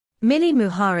Milli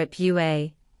Muharip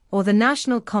UA, or the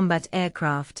National Combat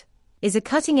Aircraft, is a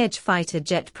cutting-edge fighter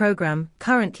jet program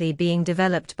currently being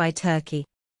developed by Turkey.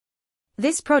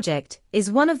 This project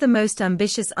is one of the most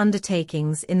ambitious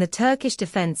undertakings in the Turkish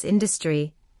defense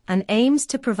industry and aims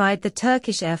to provide the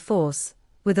Turkish Air Force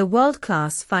with a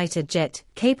world-class fighter jet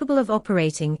capable of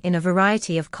operating in a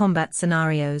variety of combat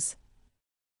scenarios.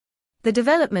 The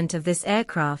development of this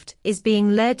aircraft is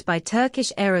being led by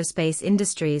Turkish Aerospace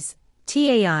Industries,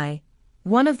 TAI,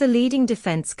 one of the leading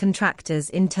defense contractors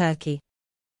in Turkey.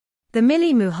 The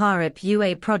Milli Muharip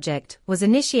UA project was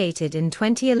initiated in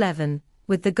 2011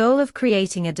 with the goal of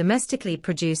creating a domestically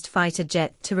produced fighter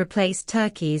jet to replace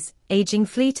Turkey's aging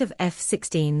fleet of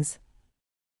F-16s.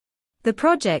 The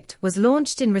project was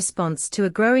launched in response to a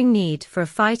growing need for a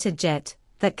fighter jet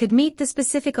that could meet the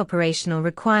specific operational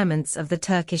requirements of the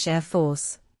Turkish Air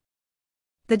Force.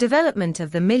 The development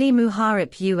of the Milli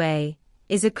Muharip UA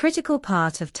is a critical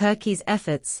part of Turkey's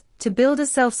efforts to build a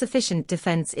self-sufficient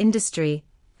defense industry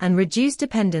and reduce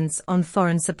dependence on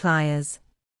foreign suppliers.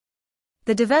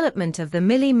 The development of the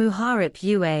Milli Muharip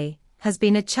UA has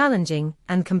been a challenging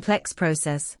and complex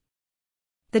process.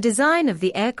 The design of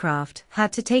the aircraft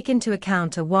had to take into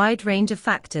account a wide range of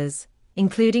factors,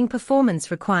 including performance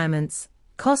requirements,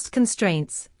 cost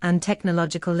constraints, and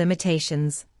technological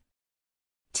limitations.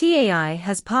 TAI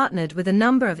has partnered with a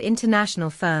number of international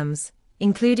firms,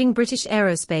 including British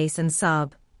Aerospace and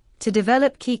Saab, to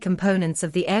develop key components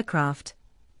of the aircraft,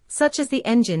 such as the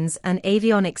engines and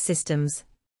avionics systems.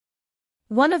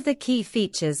 One of the key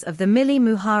features of the Milli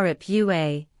Muharip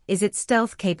UA is its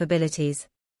stealth capabilities.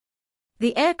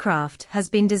 The aircraft has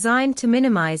been designed to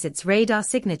minimize its radar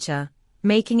signature,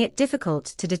 making it difficult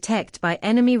to detect by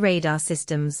enemy radar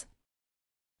systems.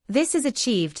 This is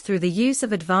achieved through the use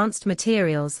of advanced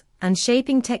materials and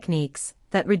shaping techniques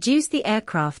that reduce the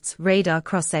aircraft's radar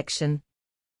cross-section.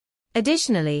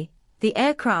 Additionally, the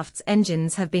aircraft's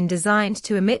engines have been designed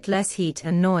to emit less heat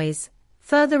and noise,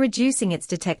 further reducing its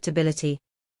detectability.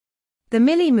 The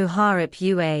Milli Muharip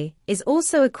UA is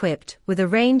also equipped with a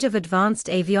range of advanced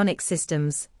avionics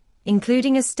systems,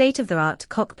 including a state-of-the-art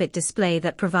cockpit display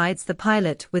that provides the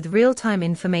pilot with real-time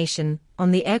information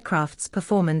on the aircraft's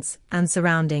performance and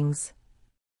surroundings.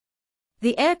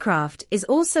 The aircraft is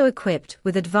also equipped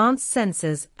with advanced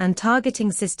sensors and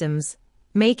targeting systems,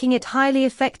 making it highly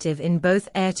effective in both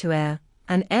air-to-air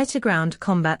and air-to-ground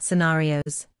combat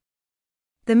scenarios.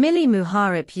 The Milli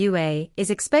Muharip UA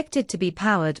is expected to be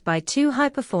powered by two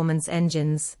high-performance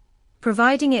engines,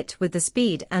 providing it with the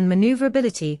speed and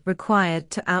maneuverability required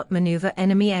to outmaneuver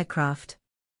enemy aircraft.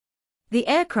 The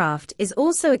aircraft is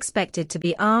also expected to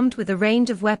be armed with a range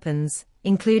of weapons,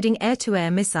 including air-to-air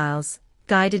missiles,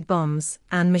 guided bombs,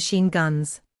 and machine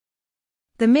guns.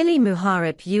 The Milli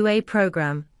Muharip UA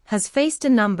program has faced a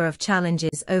number of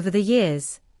challenges over the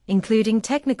years, including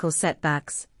technical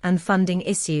setbacks and funding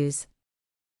issues.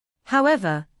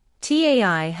 However,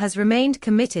 TAI has remained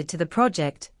committed to the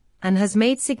project and has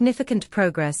made significant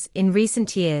progress in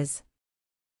recent years.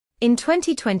 In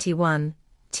 2021,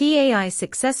 TAI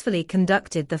successfully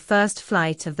conducted the first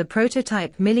flight of the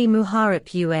prototype Milli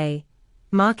Muharip UA,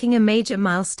 marking a major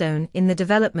milestone in the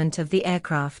development of the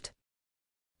aircraft.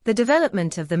 The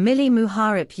development of the Milli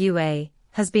Muharip UA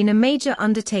has been a major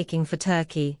undertaking for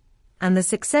Turkey, and the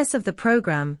success of the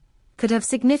program could have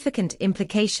significant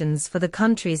implications for the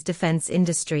country's defense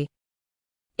industry.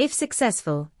 If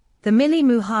successful, the Milli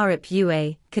Muharip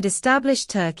UA could establish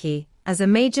Turkey as a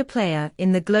major player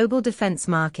in the global defense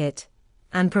market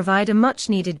and provide a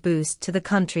much-needed boost to the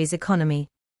country's economy.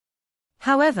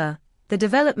 However, the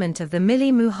development of the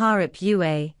Milli Muharip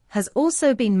UA has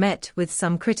also been met with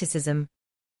some criticism.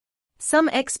 Some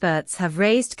experts have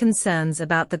raised concerns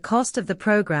about the cost of the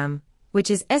program, which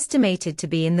is estimated to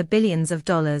be in the billions of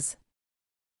dollars.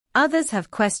 Others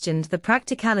have questioned the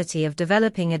practicality of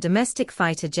developing a domestic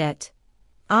fighter jet,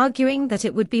 arguing that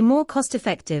it would be more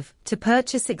cost-effective to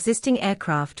purchase existing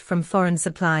aircraft from foreign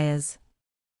suppliers.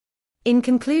 In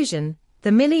conclusion,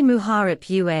 the Milli Muharip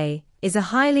UA is a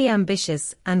highly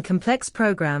ambitious and complex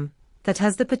program that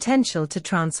has the potential to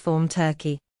transform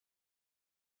Turkey.